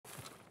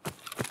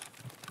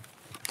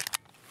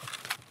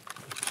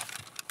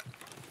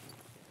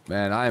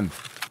Man,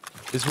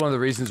 this is one of the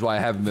reasons why I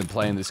haven't been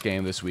playing this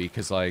game this week,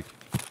 because, like...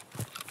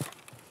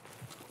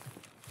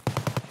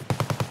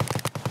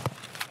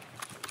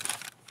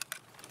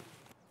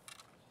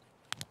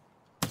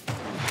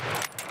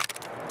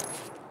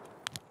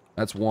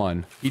 That's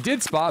one. He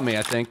did spot me,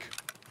 I think.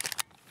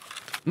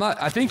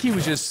 I think he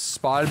was just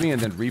spotted me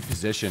and then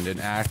repositioned and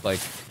act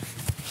like...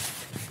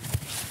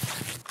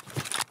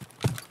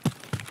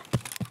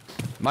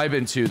 Might have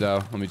been two,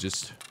 though. Let me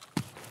just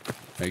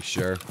make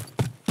sure.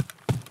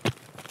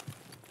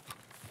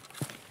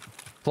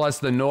 Plus,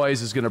 the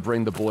noise is gonna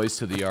bring the boys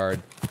to the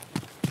yard.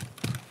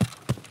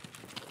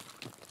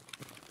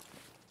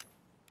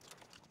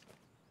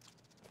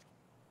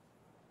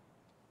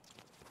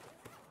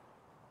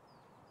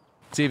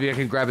 See if I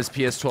can grab his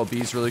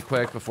PS12Bs really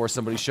quick before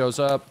somebody shows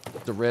up.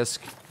 The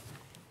risk.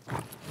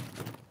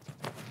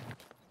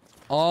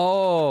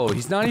 Oh,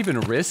 he's not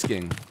even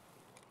risking.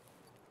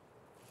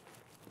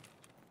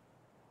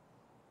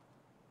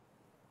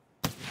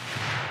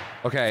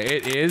 Okay,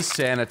 it is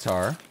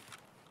Sanitar.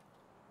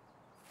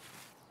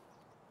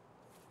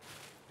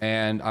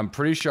 And I'm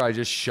pretty sure I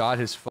just shot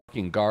his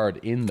fucking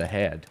guard in the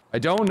head. I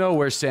don't know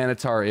where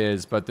Sanitar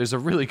is, but there's a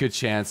really good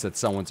chance that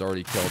someone's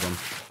already killed him.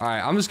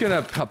 Alright, I'm just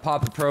gonna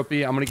pop the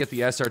propy. I'm gonna get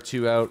the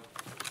SR2 out.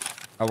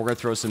 And we're gonna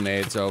throw some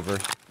nades over.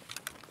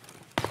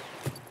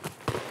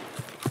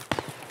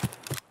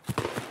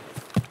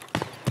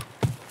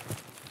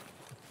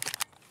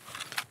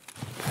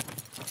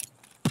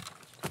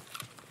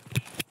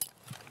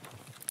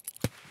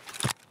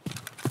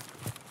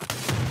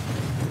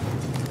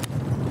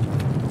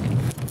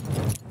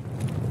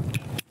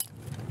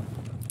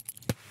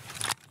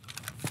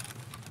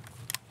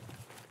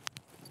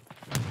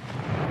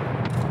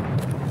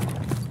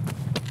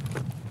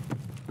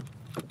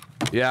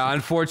 Yeah,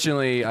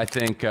 unfortunately, I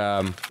think,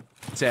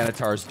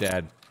 Sanitar's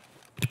dead.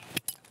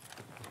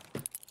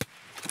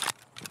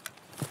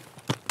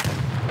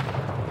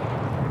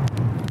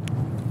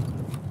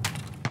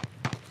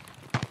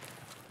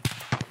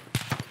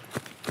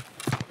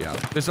 Yeah,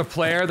 there's a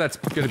player that's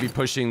gonna be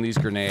pushing these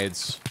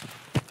grenades.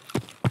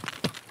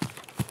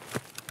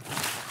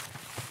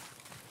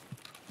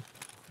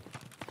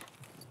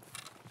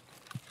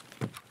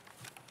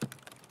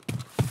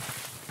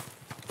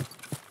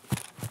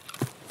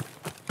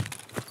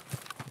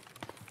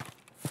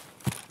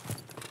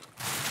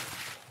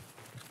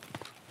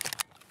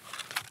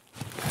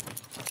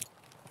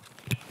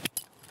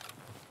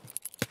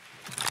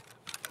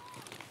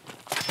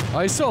 Oh,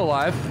 he's still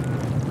alive.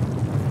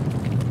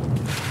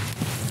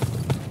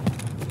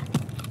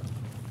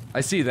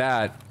 I see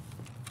that.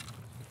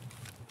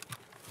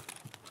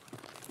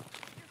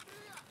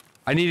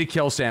 I need to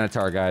kill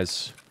Sanitar,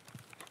 guys.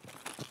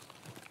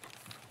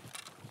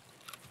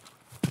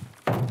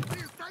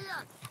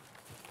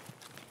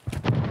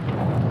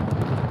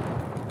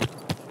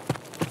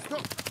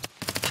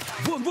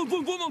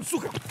 Вон, он,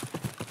 сука!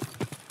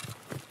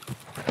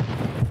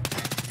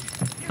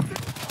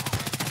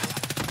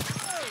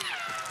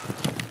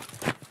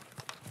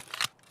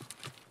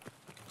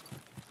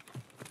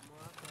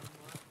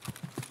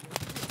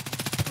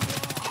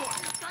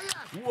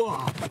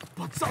 О,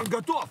 пацан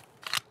готов!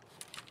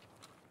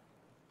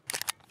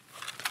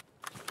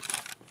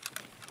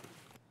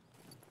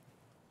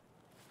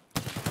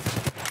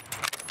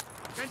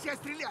 Кончай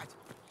стрелять!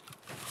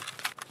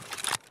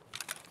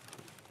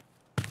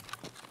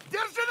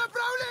 Держи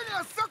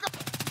направление, сука!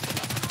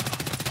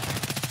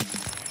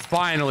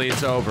 Finally,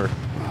 it's over.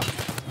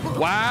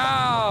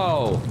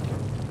 Wow!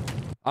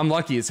 I'm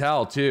lucky as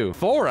hell, too.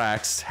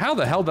 4x? How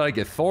the hell did I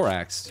get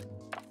 4x'd?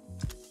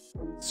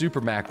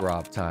 Super Mac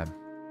Rob time.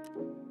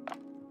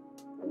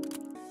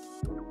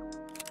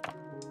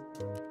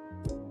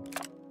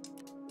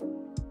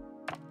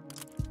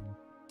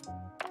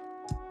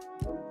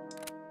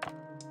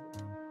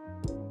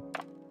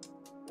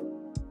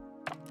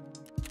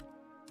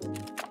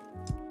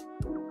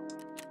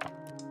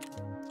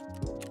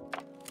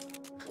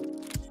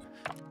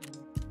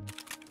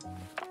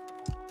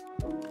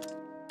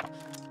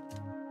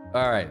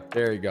 All right,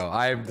 there you go.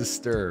 I am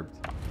disturbed.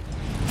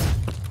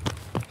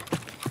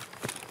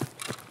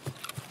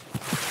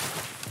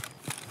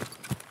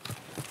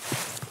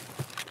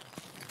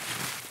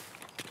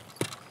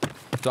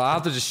 So I'll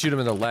have to just shoot him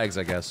in the legs,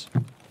 I guess.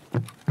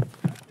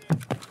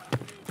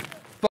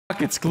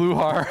 Fuck, it's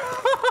Gluhar.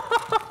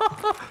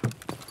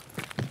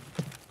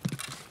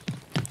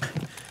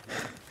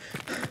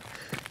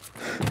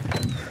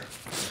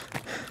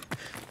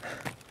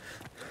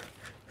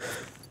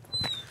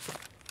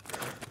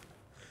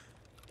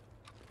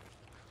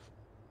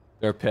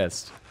 They're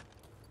pissed.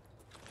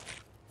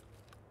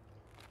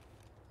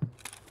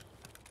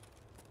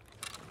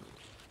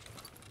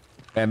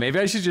 And maybe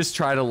I should just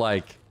try to,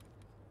 like,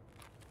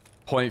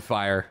 point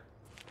fire.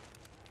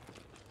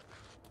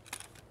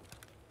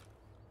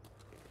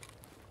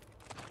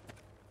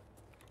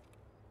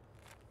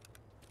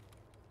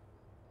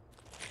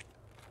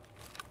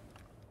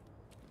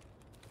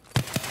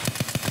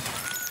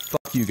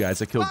 Fuck you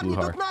guys, I killed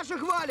Gluhar.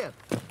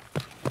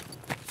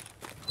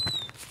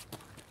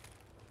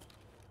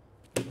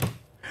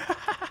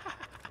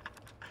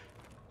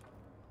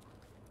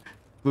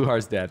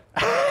 Gluhar's dead.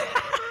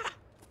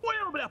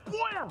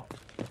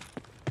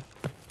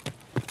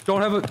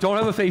 Don't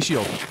have a face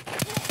shield.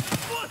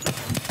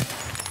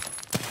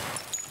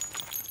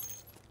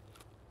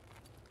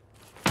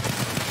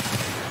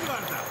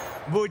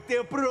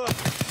 Будьте профи.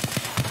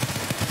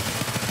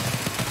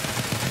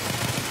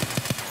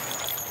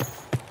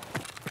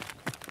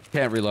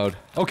 Can't reload.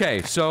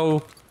 Okay,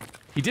 so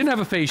he didn't have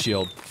a face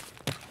shield.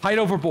 Hide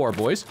over boar,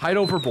 boys. Hide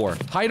over boar.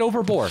 Hide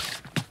over boar.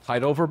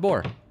 Hide over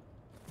boar.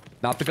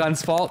 Not the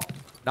gun's fault.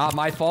 Not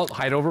my fault.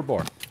 Hide over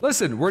boar.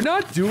 Listen, we're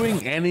not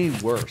doing any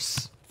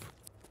worse.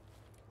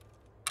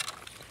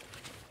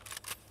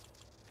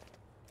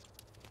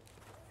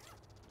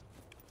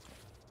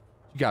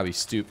 You gotta be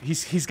stupid.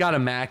 He's got a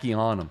Mackie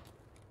on him.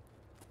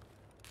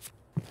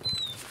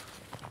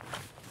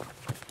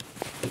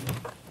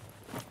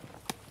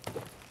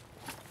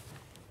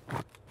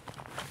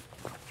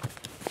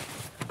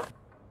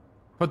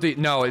 But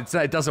no, it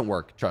doesn't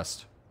work.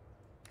 Trust.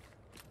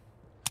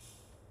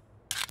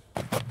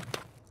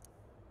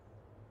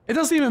 It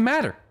doesn't even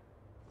matter.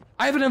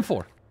 I have an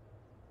M4.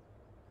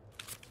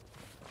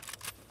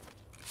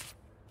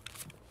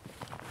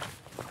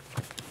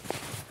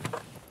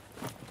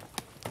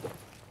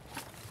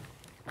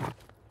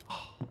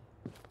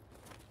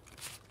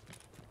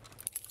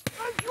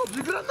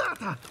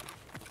 Граната!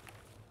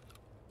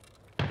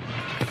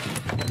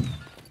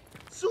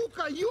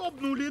 Сука,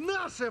 ёбнули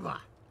нашего!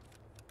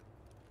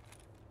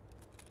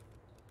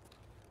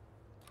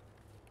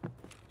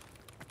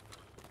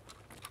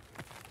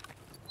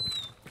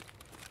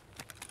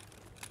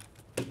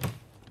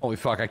 Holy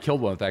fuck, I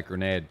killed one with that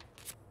grenade.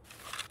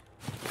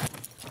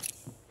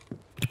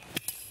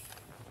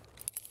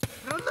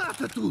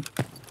 Граната тут!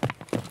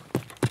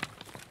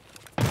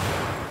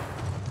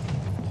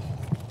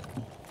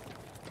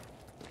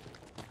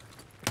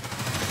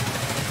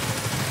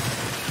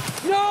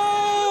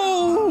 No!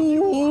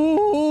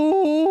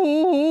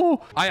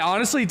 I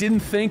honestly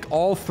didn't think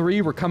all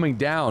three were coming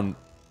down.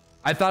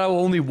 I thought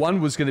only one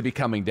was going to be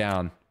coming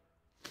down.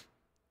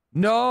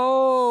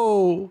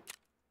 No!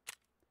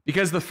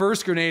 Because the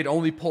first grenade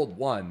only pulled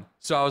one.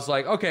 So I was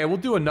like, okay, we'll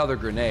do another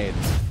grenade.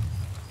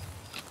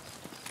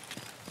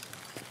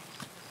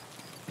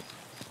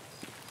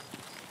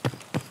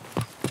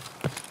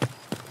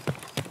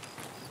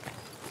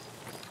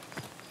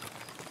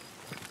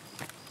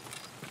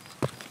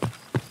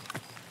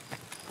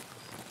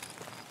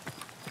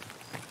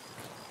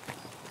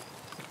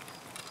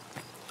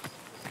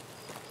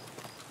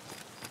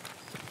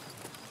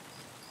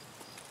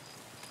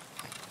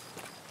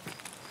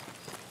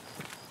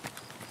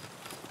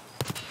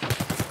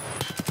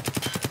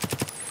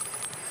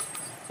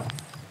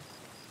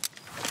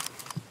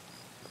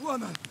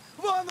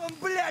 Вон он,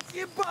 блядь,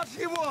 ебашь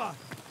его!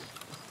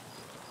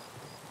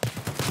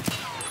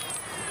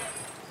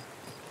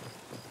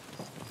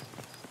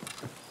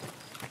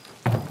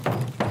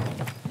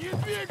 Не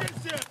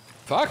двигайся!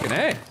 Fucking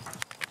A.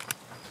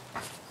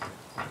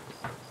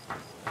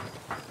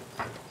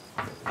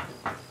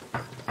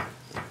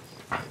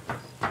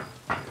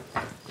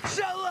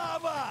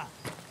 Шалава!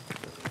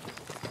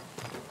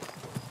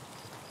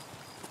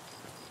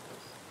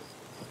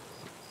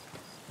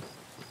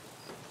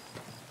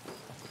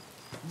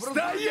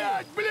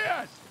 Стоять,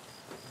 блядь!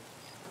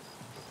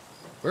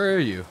 Where are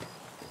you?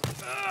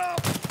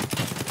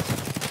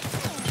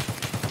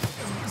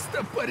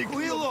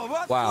 Хуйло,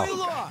 вот Wow.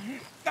 хуйло!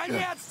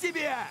 Конец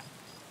тебе!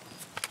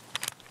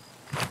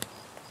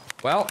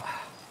 Well,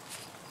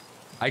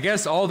 I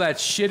guess all that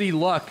shitty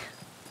luck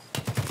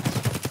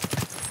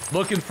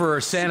looking for a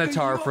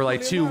Sanitar for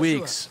like 2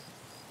 weeks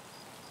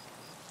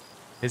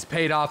is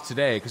paid off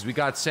today, because we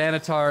got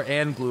Sanitar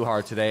and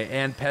Gluhar today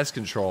and pest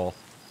control.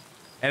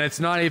 And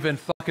it's not even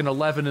fucking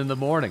 11 in the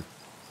morning.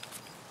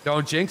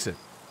 Don't jinx it.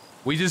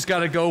 We just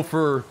gotta go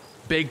for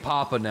Big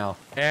Papa now.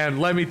 And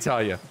let me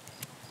tell you,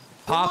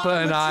 Papa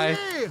and I,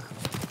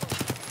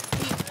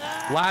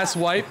 last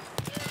wipe,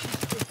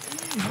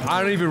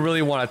 I don't even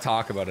really want to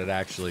talk about it,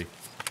 actually.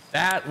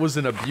 That was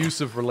an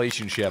abusive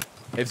relationship.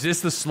 Is this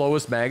the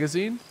slowest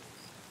magazine?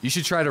 You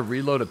should try to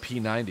reload a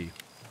P90.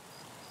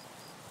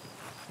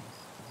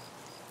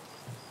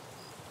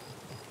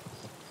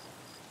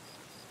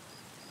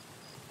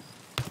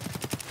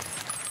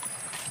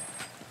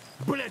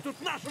 Блядь, тут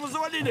нашего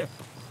завалили!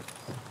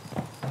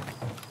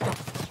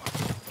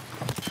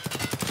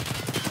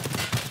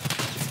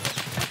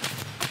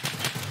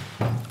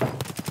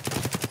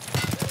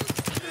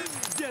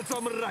 Пиздец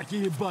вам раки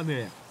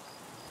ебаные!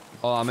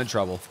 Oh, I'm in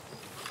trouble.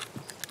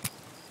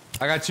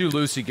 I got too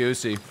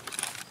loosey-goosey.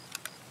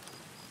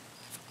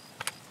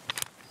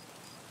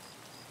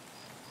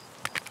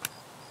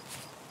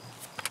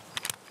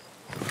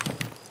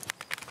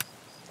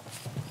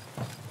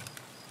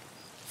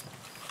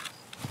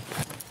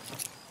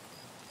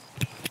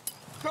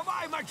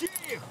 Давай, мочи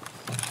их!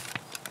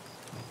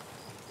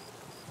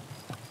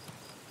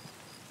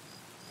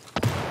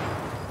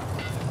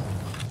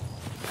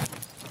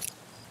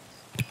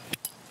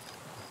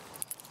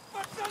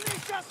 Пацаны,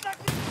 сейчас так...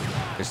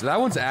 Okay, so that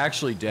one's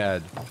actually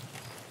dead.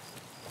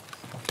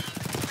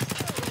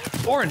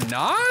 Or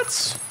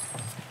not?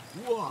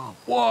 Вау!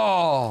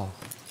 Whoa.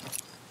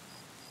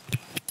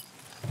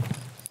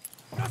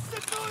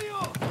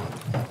 Рассыпную!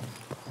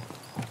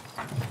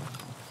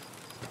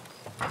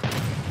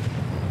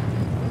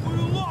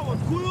 Хуйло, вот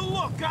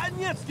хуйло,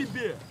 конец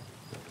тебе!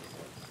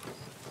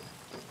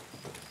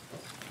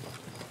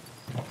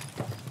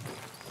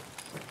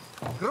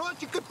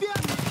 Кротика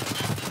пьяный!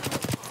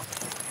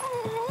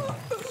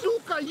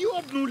 Сука,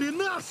 ёбнули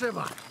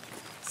нашего!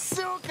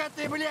 Сука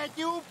ты, блядь,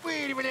 и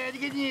упырь, блядь,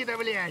 гнида,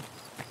 блядь!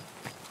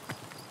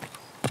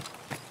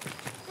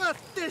 Вот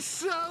ты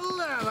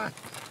шалава!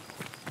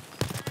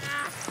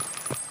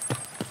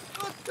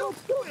 Вот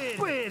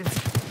упырь!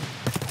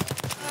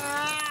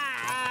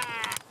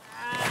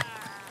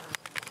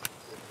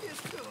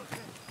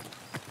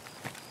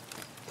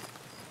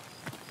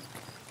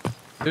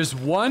 There's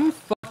one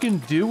fucking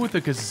dude with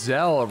a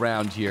gazelle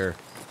around here.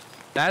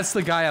 That's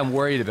the guy I'm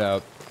worried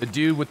about. The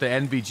dude with the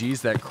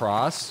NVGs that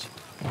crossed.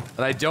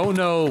 But I don't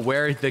know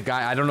where the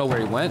guy, I don't know where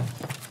he went.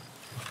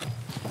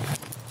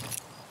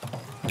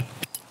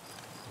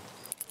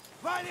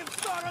 Валим в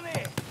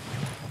стороны!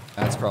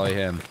 That's probably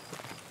him.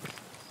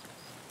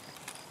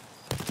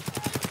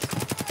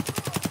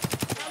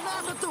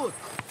 Граната тут!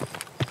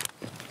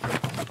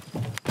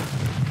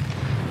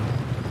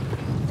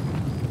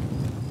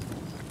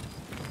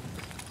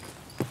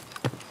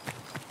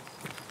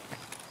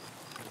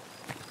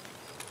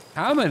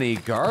 How many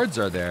guards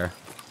are there?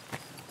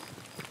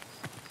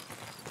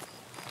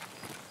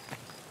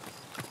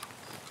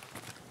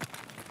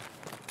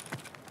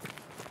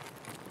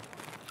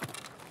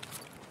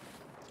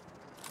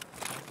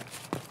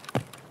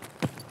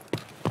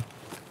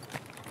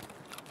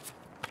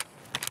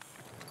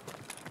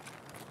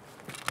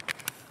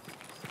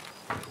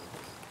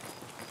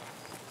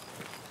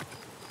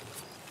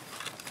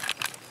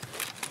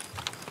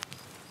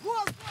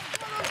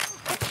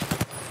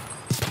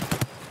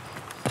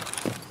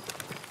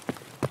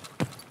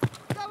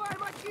 Давай,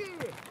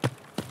 мочи!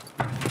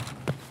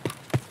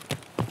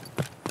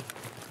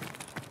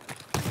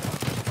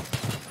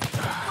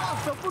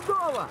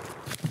 Стопудово!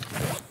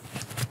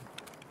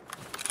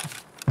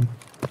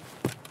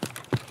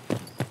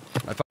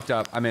 I fucked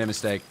up. I made a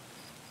mistake.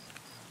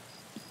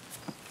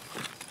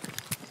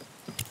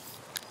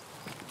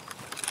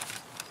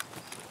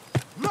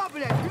 На,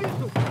 блядь,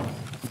 вижу!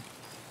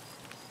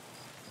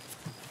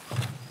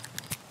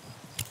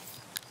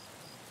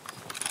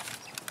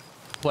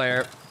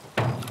 Player.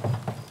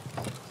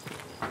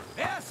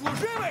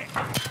 Служивый!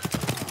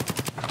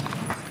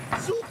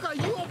 Сука,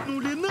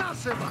 ёбнули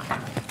нашего!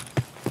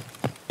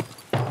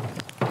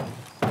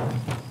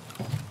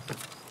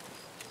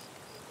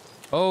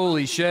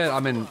 Holy shit, I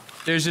mean,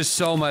 there's just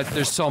so much,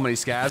 there's so many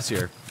scavs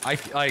here.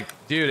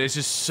 Dude, it's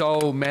just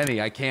so many,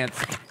 I can't,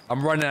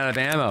 I'm running out of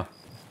ammo.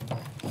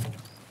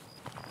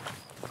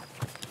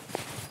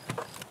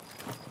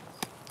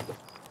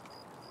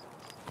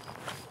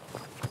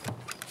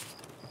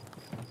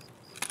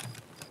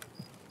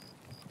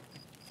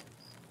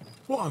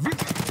 О, ви...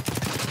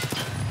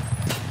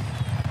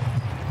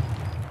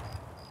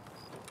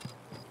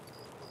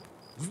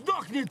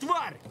 Сдохни,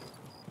 тварь!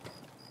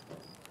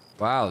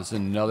 Wow, there's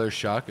another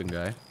shotgun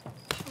guy.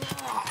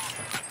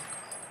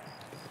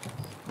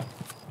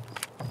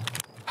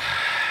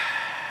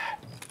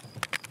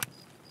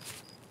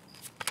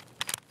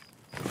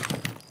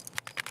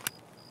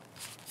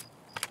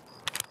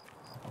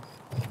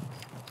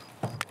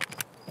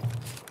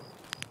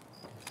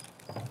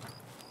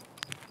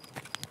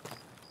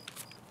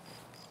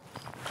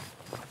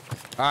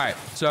 Alright,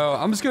 so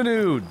I'm just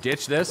gonna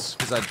ditch this,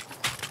 because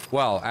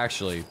well,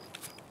 actually.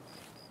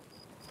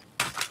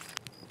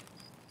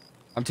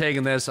 I'm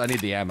taking this, I need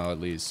the ammo at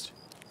least.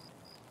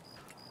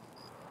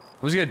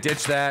 I'm just gonna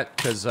ditch that,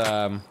 because,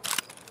 I'm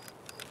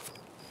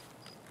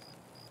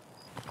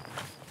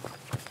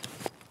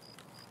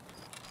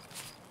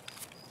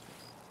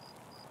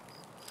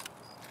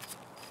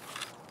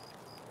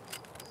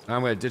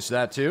gonna ditch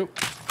that too.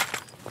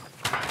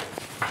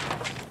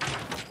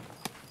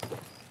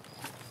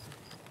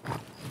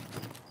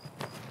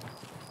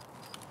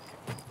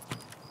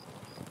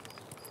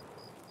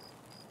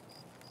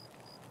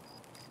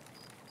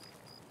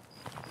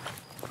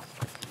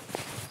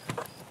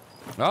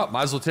 Oh,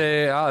 might as well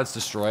take. Oh, it's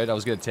destroyed. I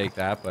was gonna take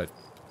that, but.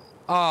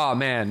 Oh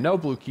man, no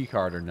blue key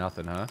card or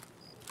nothing, huh?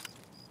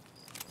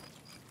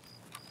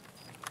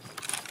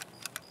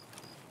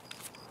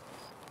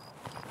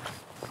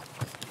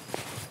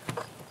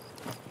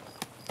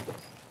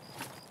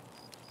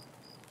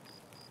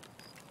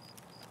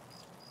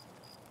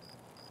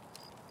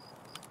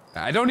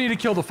 I don't need to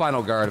kill the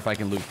final guard if I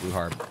can loot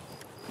Gluhar.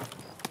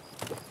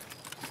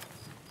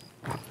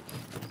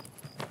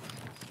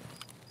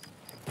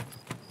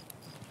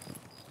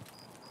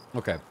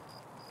 Okay.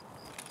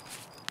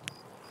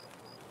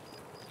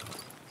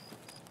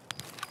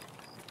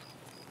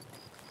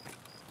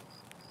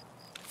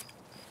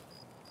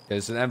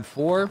 It's an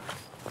M4,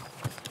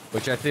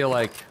 which I feel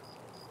like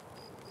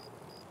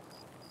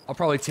I'll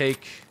probably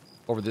take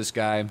over this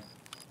guy.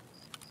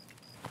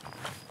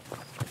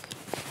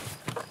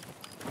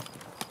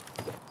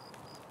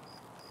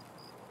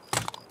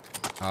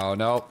 Oh,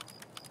 no.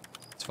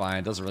 It's fine.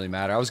 It doesn't really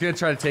matter. I was going to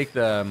try to take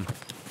the...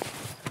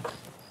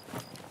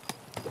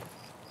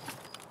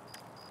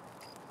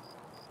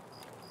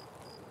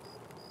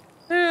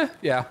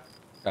 yeah.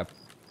 Okay.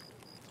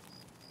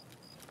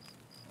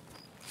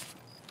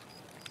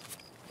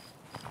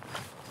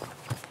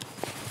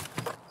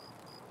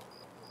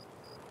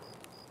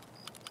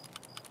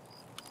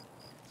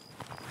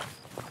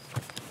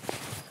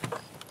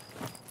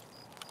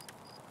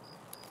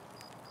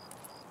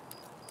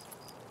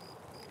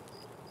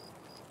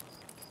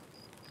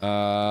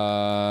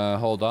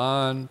 Hold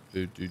on.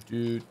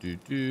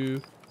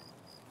 Do.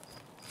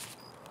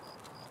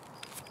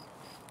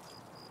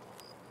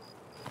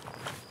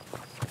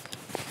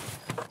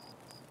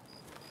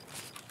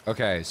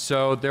 Okay,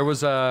 so there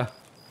was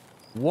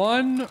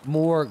one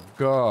more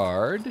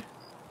guard,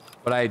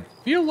 but I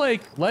feel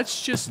like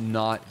let's just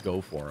not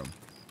go for him.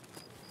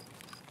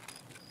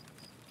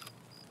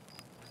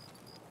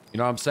 You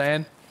know what I'm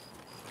saying?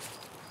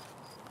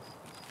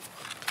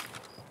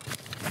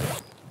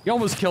 He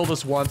almost killed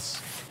us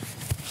once.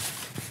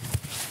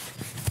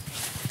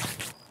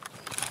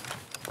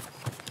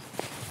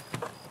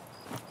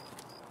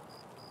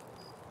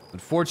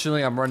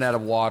 Unfortunately, I'm running out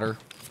of water.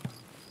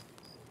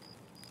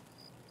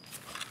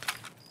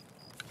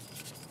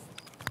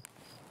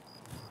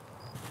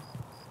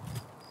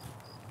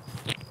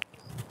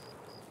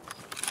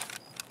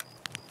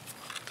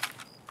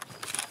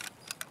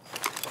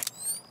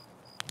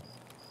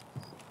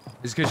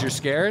 Is because you're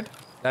scared?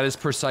 That is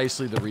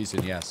precisely the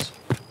reason, yes.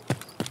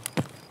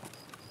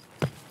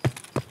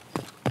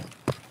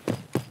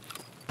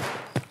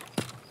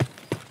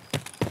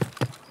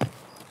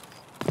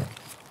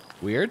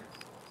 Weird.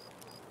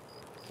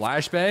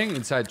 Flashbang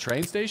inside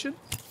train station?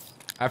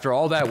 After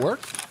all that work?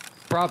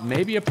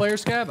 Maybe a player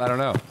scab? I don't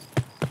know.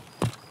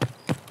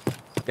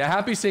 Yeah,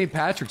 happy St.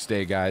 Patrick's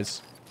Day,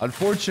 guys.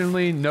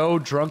 Unfortunately, no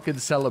drunken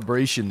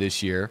celebration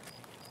this year.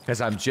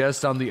 Because I'm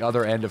just on the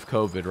other end of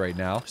COVID right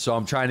now. So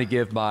I'm trying to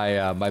give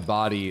my, my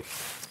body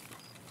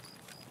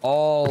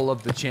all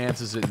of the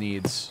chances it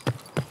needs.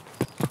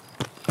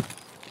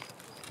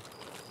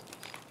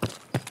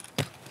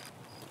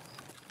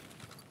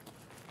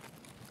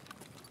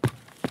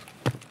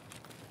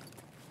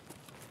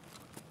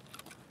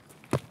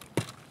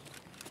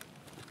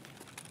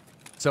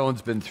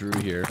 Someone's been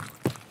through here.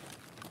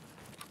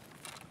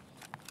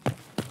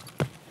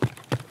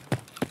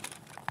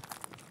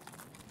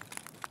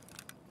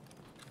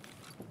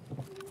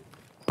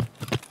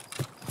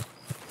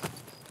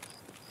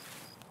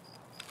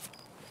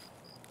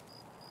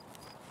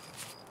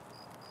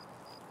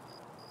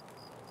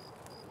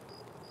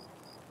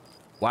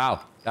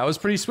 Wow, that was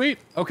pretty sweet.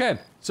 Okay,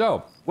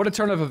 so what a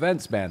turn of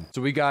events, man.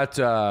 So we got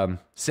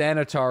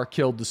Sanitar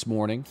killed this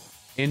morning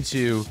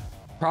into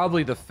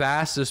probably the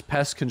fastest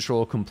pest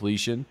control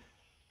completion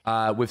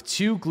with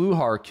 2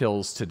 Gluhar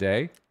kills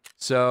today.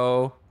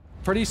 So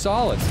pretty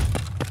solid.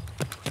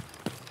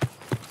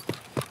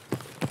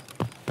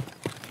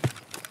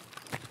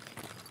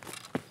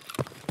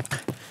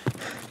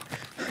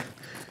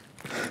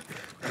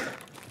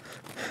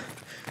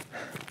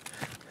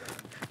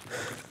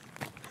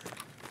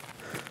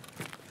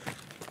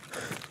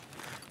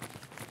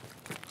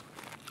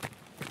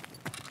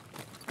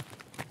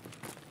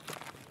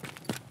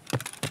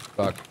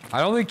 Fuck. I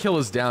don't think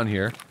Killa's down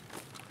here.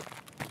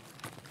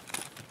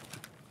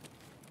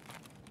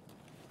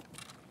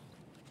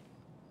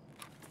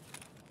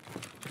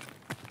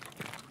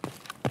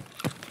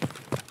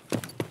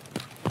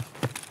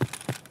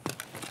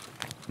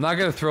 I'm not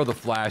gonna throw the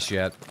flash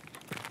yet.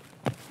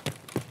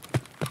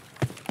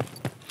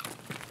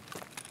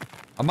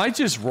 I might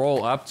just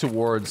roll up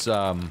towards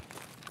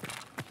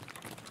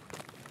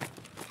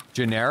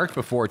generic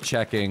before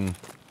checking.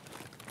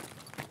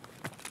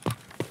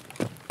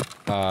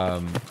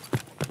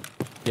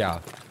 Yeah.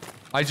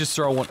 I just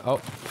throw one. Oh.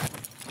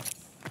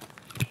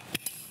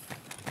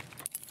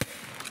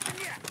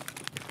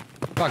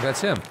 Fuck,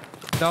 that's him.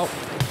 Nope.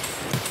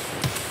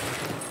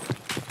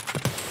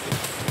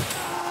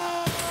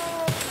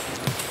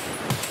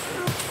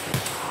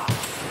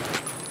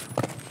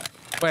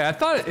 Wait, I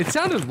thought it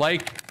sounded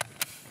like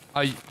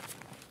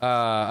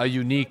a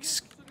unique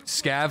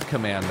scav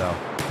command, though.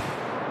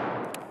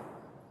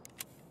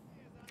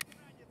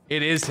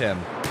 It is him.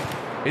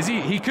 Is he?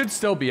 He could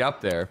still be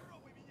up there.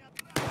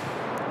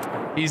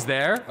 He's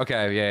there?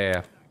 Okay,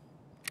 yeah.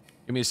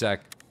 Give me a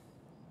sec.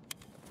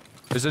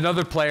 There's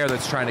another player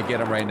that's trying to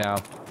get him right now.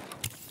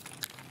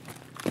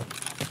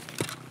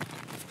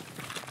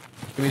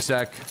 Give me a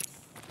sec.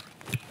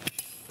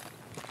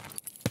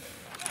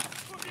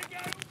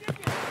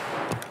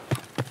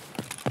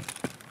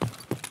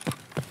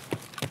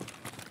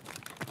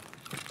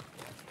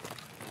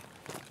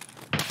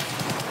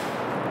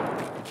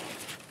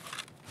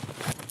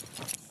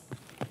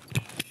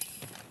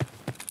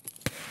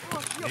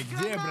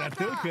 Где,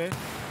 братуха?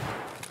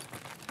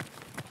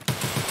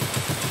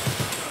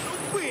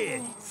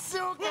 Упырь!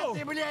 Сука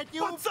ты, блядь,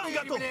 не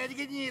упырь, блядь,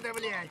 гнида,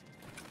 блядь!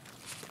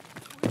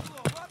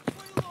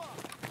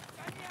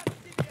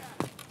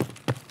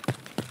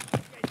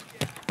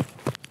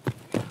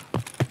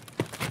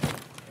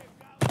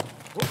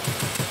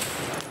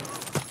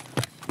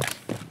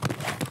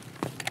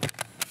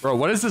 Bro,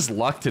 what is this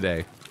luck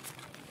today?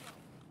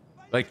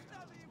 Like,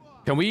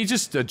 can we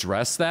just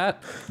address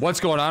that? What's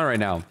going on right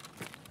now?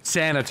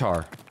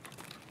 Sanitar.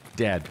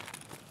 Dead.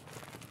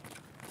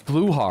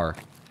 Gluhar.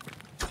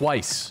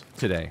 Twice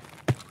today.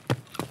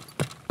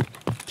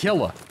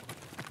 Killa.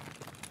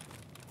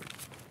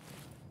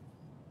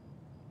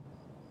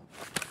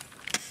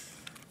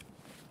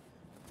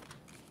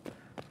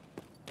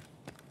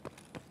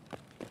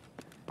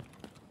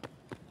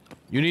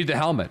 You need the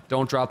helmet.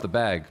 Don't drop the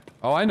bag.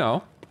 Oh, I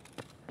know.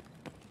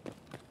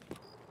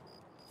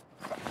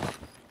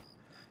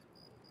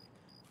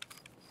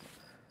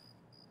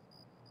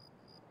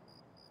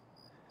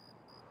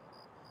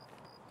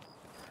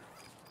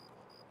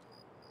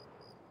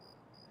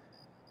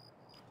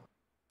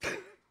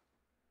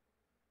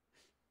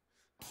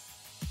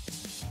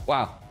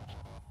 Wow.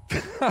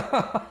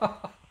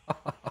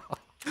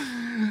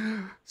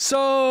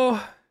 So,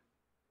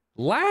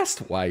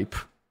 last wipe,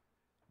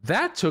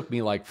 that took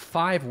me like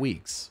 5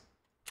 weeks.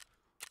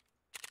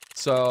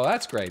 So,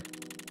 that's great.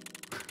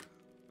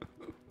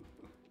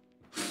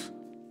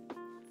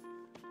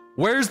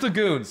 Where's the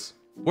goons?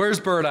 Where's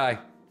Bird Eye?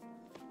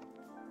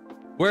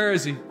 Where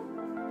is he?